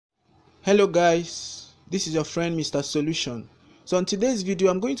Hello guys, this is your friend Mr. Solution. So on today's video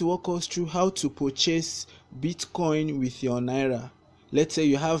I'm going to walk us through how to purchase Bitcoin with your Naira. Let's say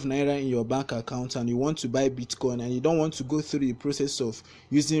you have Naira in your bank account and you want to buy Bitcoin and you don't want to go through the process of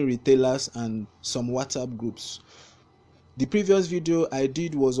using retailers and some WhatsApp groups. The previous video I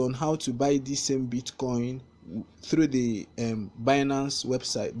did was on how to buy this same Bitcoin through the Binance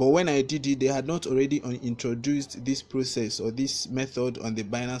website, but when I did it they had not already introduced this process or this method on the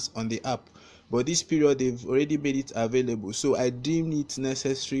Binance on the app, but this period they've already made it available, so I deem it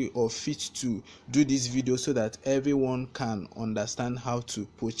necessary or fit to do this video so that everyone can understand how to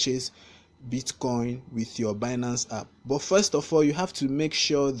purchase Bitcoin with your Binance app. But first of all, you have to make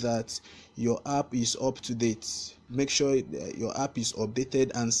sure that your app is up to date. Make sure your app is updated,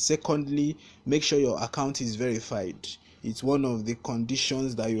 and secondly, make sure your account is verified. It's one of the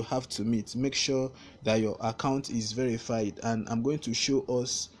conditions that you have to meet. Make sure that your account is verified, and I'm going to show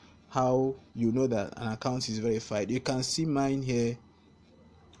us how you know that an account is verified. You can see mine here.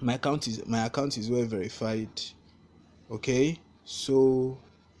 My account is well verified. Okay, so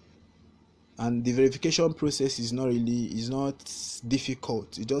and the verification process is not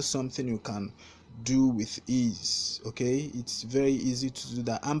difficult. It's just something you can do with ease. Okay, it's very easy to do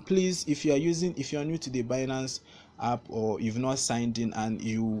that. And please, if you are new to the Binance app or you've not signed in and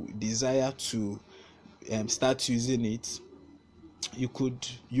you desire to start using it, you could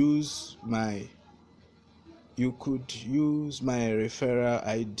use my referral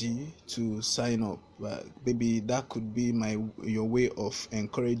ID to sign up. Maybe that could be your way of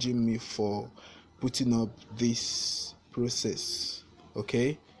encouraging me for putting up this process.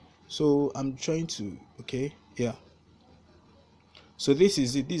 Okay, so I'm trying to so this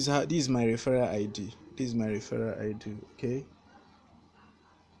is it. This is my referral ID. Okay,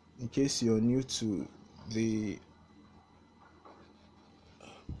 in case you're new to the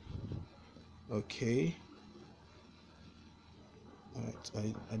Alright,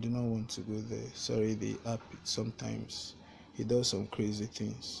 I do not want to go there. Sorry, the app sometimes it does some crazy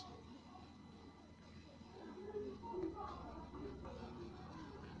things.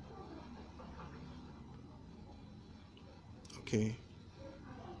 Okay.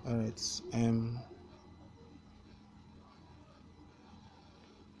 Alright.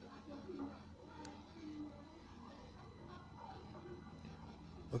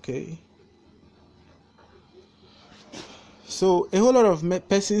 Okay. So a whole lot of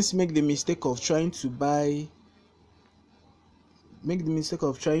persons make the mistake of trying to buy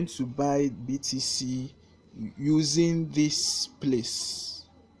BTC using this place.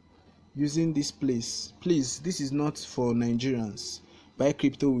 Please, this is not for Nigerians. Buy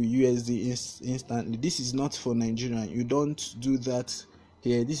crypto with USD instantly. This is not for Nigerian. You don't do that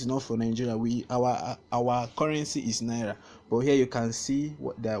here. This is not for Nigeria. Our currency is Naira, but here you can see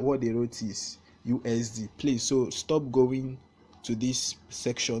what they wrote is USD. Please, so stop going to this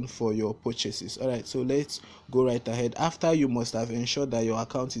section for your purchases. All right, so let's go right ahead. After you must have ensured that your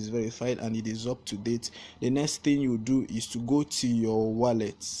account is verified and it is up to date, the next thing you do is to go to your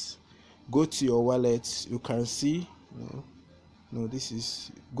wallet. You can see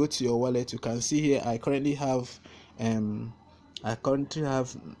go to your wallet. You can see here I currently have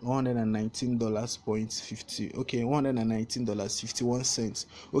 $119.50. Okay, $119.51.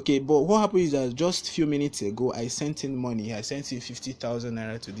 Okay, but what happened is that just a few minutes ago I sent in money. I sent in 50,000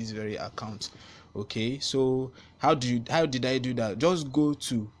 Naira to this very account. Okay, so how did I do that? Just go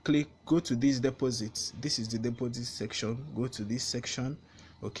to this deposit. This is the deposit section. Go to this section.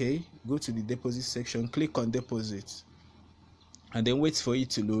 Okay, go to the deposit section, click on deposit, and then wait for it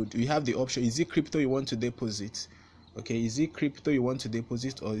to load. You have the option: is it crypto you want to deposit? Okay, is it crypto you want to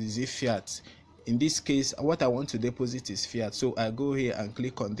deposit, or is it fiat? In this case, what I want to deposit is fiat, so I go here and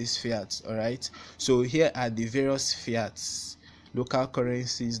click on this fiat. All right, so here are the various fiats, local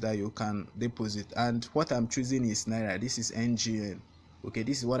currencies that you can deposit, and what I'm choosing is Naira. This is NGN. Okay,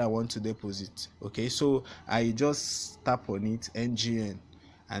 this is what I want to deposit. Okay, so I just tap on it, NGN,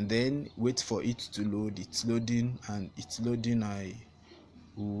 and then wait for it to load. It's loading. I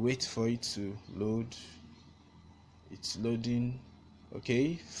will wait for it to load. It's loading.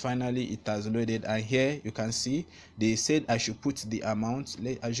 Okay, finally it has loaded, and here you can see they said I should put the amount,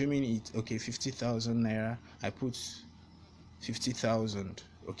 assuming it 50,000 Naira. I put 50,000.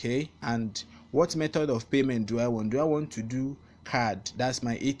 Okay, and what method of payment do I want? Do I want to do card, that's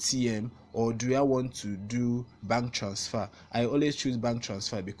my ATM, or do I want to do bank transfer? I always choose bank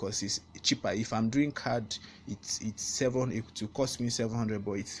transfer because it's cheaper. If I'm doing card, it will cost me 700,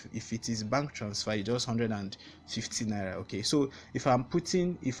 but if it is bank transfer, it's just 150 Naira. Okay, so if I'm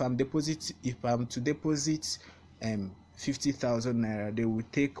to deposit 50,000 naira, they will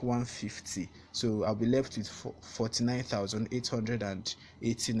take 150, so I'll be left with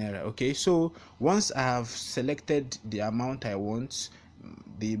 49,880 naira. Okay, so once I have selected the amount I want,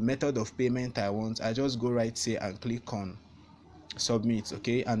 the method of payment I want, I just go right here and click on submit.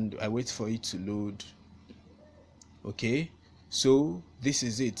 Okay, and I wait for it to load. Okay, so this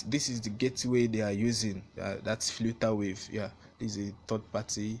is it. This is the gateway they are using. That's Flutterwave. Yeah, this is a third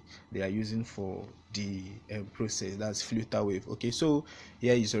party they are using for the process. That's Flutterwave. Okay, so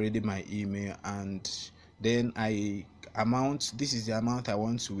here is already my email, and then this is the amount I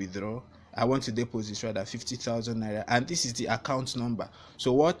want to withdraw. I want to deposit rather 50,000 naira, and this is the account number.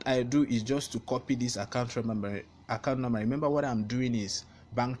 So what I do is just to copy this account number. Remember, what I'm doing is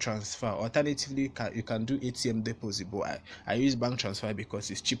bank transfer. Alternatively, you can do ATM deposit, but I use bank transfer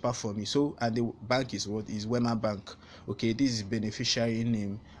because it's cheaper for me. So, and the bank is Wema Bank. Okay, this is beneficiary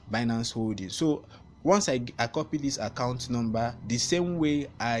name, Binance Holding. So once I copy this account number, the same way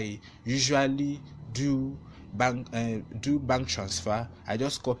I usually do bank transfer, I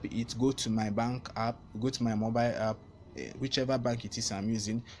just copy it, go to my bank app, go to my mobile app, whichever bank it is I'm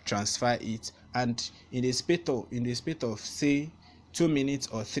using, transfer it, and in the space of say 2 minutes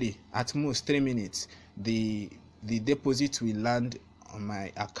or 3, at most 3 minutes, the deposit will land on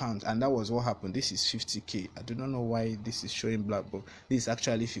my account. And that was what happened. This is 50k. I do not know why this is showing black, but this is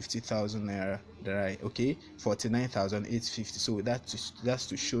actually 50,000 naira that 49,850. So that's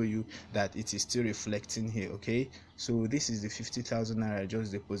to show you that it is still reflecting here. Okay, so this is the 50,000 naira I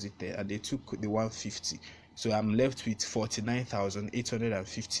just deposited, and they took the 150. So I'm left with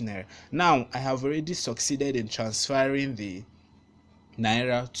 49,850 naira. Now I have already succeeded in transferring the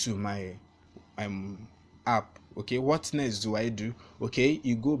naira to my app. Okay, what next do I do? Okay,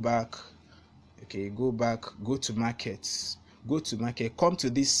 you go back. Okay, go to markets, come to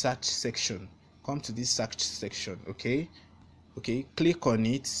this search section, okay, click on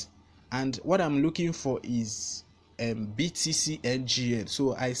it, and what I'm looking for is BTC NGN.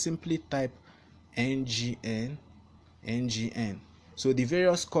 So I simply type NGN. So the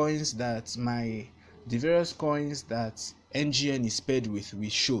various coins that NGN is paired with will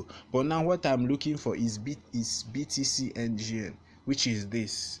show, but now what I'm looking for is BTC NGN, which is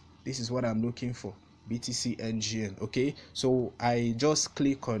this is what I'm looking for, BTC NGN. Okay, so I just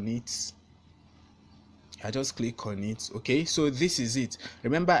click on it. Okay, so this is it.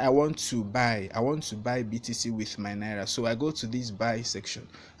 Remember, I want to buy BTC with my naira, so I go to this buy section,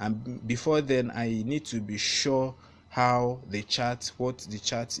 and before then I need to be sure what the chart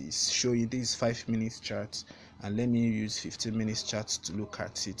is showing. This is 5 minutes chart, and let me use 15 minutes chart to look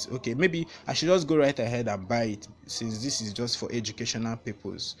at it. Okay, maybe I should just go right ahead and buy it, since this is just for educational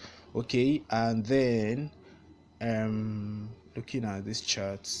purpose. Okay, and then looking at this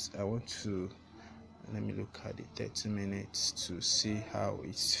chart, let me look at the 30 minutes to see how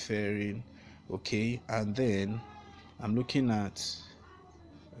it's faring. Okay, and then I'm looking at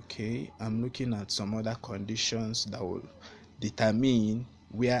some other conditions that will determine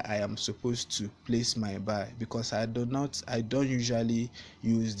where I am supposed to place my buy, because I don't usually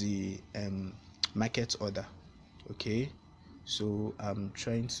use the market order. Okay, so I'm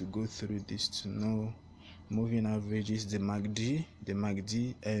trying to go through this to know moving averages, the MACD,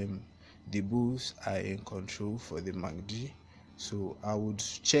 the bulls are in control for the MACD. So I would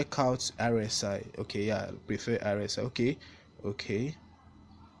check out RSI. Okay, yeah, I prefer RSI. Okay,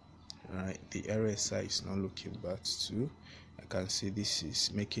 right, the RSI is not looking bad too. I can see this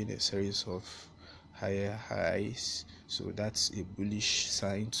is making a series of higher highs, so that's a bullish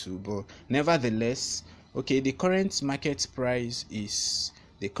sign too. But nevertheless, okay, the current market price is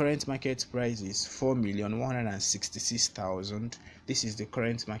 4,166,000. This is the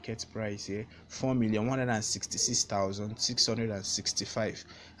current market price here, 4,166,665,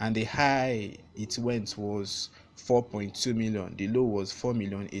 and the high it went was 4.2 million. The low was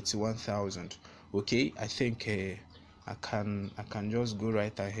 4,081,000. Okay, I think I can just go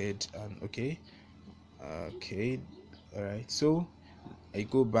right ahead and okay, all right. So I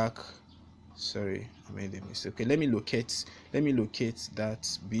go back. Sorry, I made a mistake. Okay, let me locate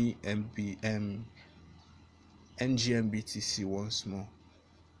that NGN BTC once more.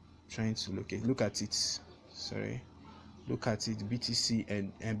 Trying to look at it. Sorry, look at it. BTC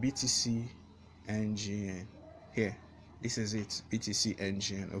and BTC NGN. Here, this is it, BTC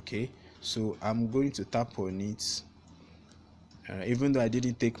NGN. Okay, so I'm going to tap on it. Even though I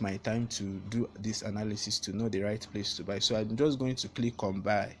didn't take my time to do this analysis to know the right place to buy, so I'm just going to click on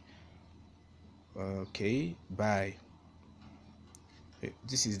buy. Okay, buy.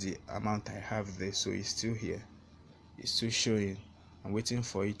 This is the amount I have there, so it's still here, it's still showing. I'm waiting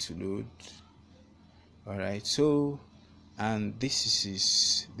for it to load. All right, so and this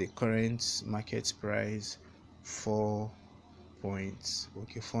is the current market price,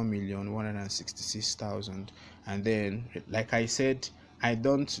 4,166,000. And then, like I said, I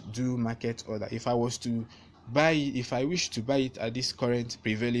don't do market order. If I was to buy, if I wish to buy it at this current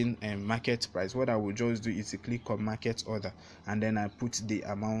prevailing market price, what I will just do is to click on market order, and then I put the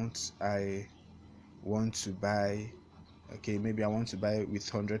amount I want to buy. Okay, maybe I want to buy with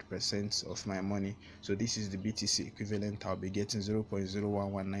 100% of my money. So this is the BTC equivalent. I'll be getting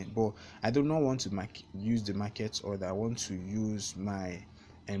 0.0119, but I do not want to use the market order. I want to use my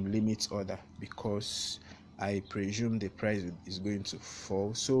limit order, because I presume the price is going to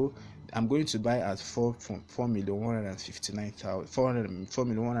fall. So I'm going to buy at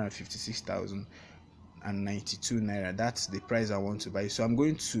 4,156,000 naira. That's the price I want to buy. So I'm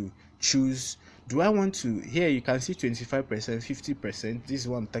going to choose, do I want to, here you can see 25%, 50%, this is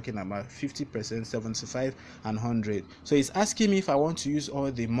what I'm talking about, 50%, 75 and 100. So it's asking me if I want to use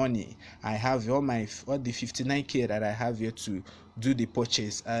all the money I have, all the 59k that I have here to do the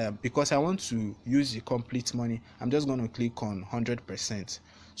purchase. Because I want to use the complete money, I'm just going to click on 100%.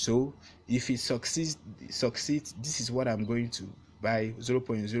 So if it succeeds, this is what I'm going to buy,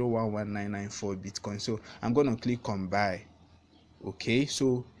 0.011994 Bitcoin. So I'm going to click on buy. Okay,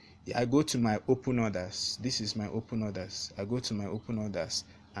 so I go to my open orders. This is my open orders. I go to my open orders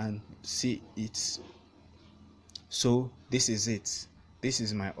and see it. So this is it. This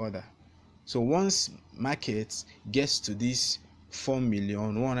is my order. So once market gets to this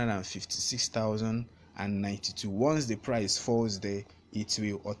 4,156,092, once the price falls there, it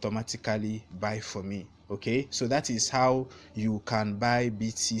will automatically buy for me. Okay, so that is how you can buy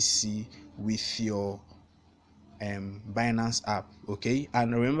BTC with your Binance app. Okay,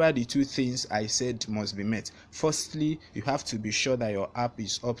 and remember the two things I said must be met. Firstly, you have to be sure that your app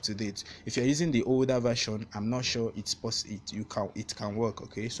is up to date. If you're using the older version, I'm not sure it's possible it can work.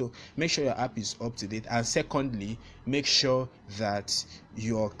 Okay, so make sure your app is up to date, and secondly, make sure that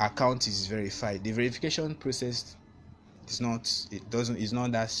your account is verified. The verification process it's not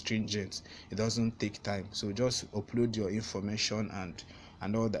that stringent. It doesn't take time. So just upload your information, and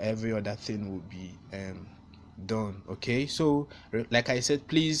every other thing will be done. Okay, so like I said,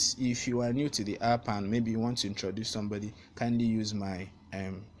 please, if you are new to the app and maybe you want to introduce somebody, kindly use my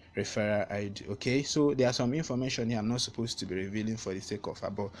referral ID. Okay, so there are some information here I'm not supposed to be revealing for the sake of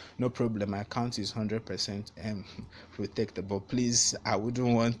it, but no problem, my account is 100% protected. But please, I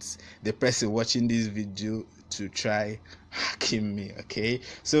wouldn't want the person watching this video to try hacking me. Okay,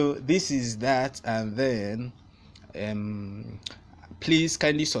 so this is that. And then please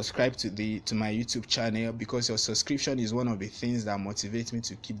kindly subscribe to my YouTube channel, because your subscription is one of the things that motivates me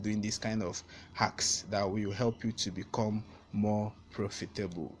to keep doing this kind of hacks that will help you to become more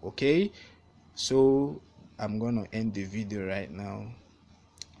profitable. Okay, so I'm gonna end the video right now,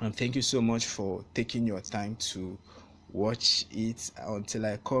 and thank you so much for taking your time to watch it. Until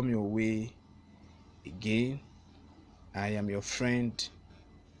I come your way again, I am your friend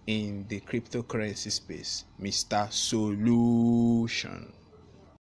in the cryptocurrency space, Mr. Solution.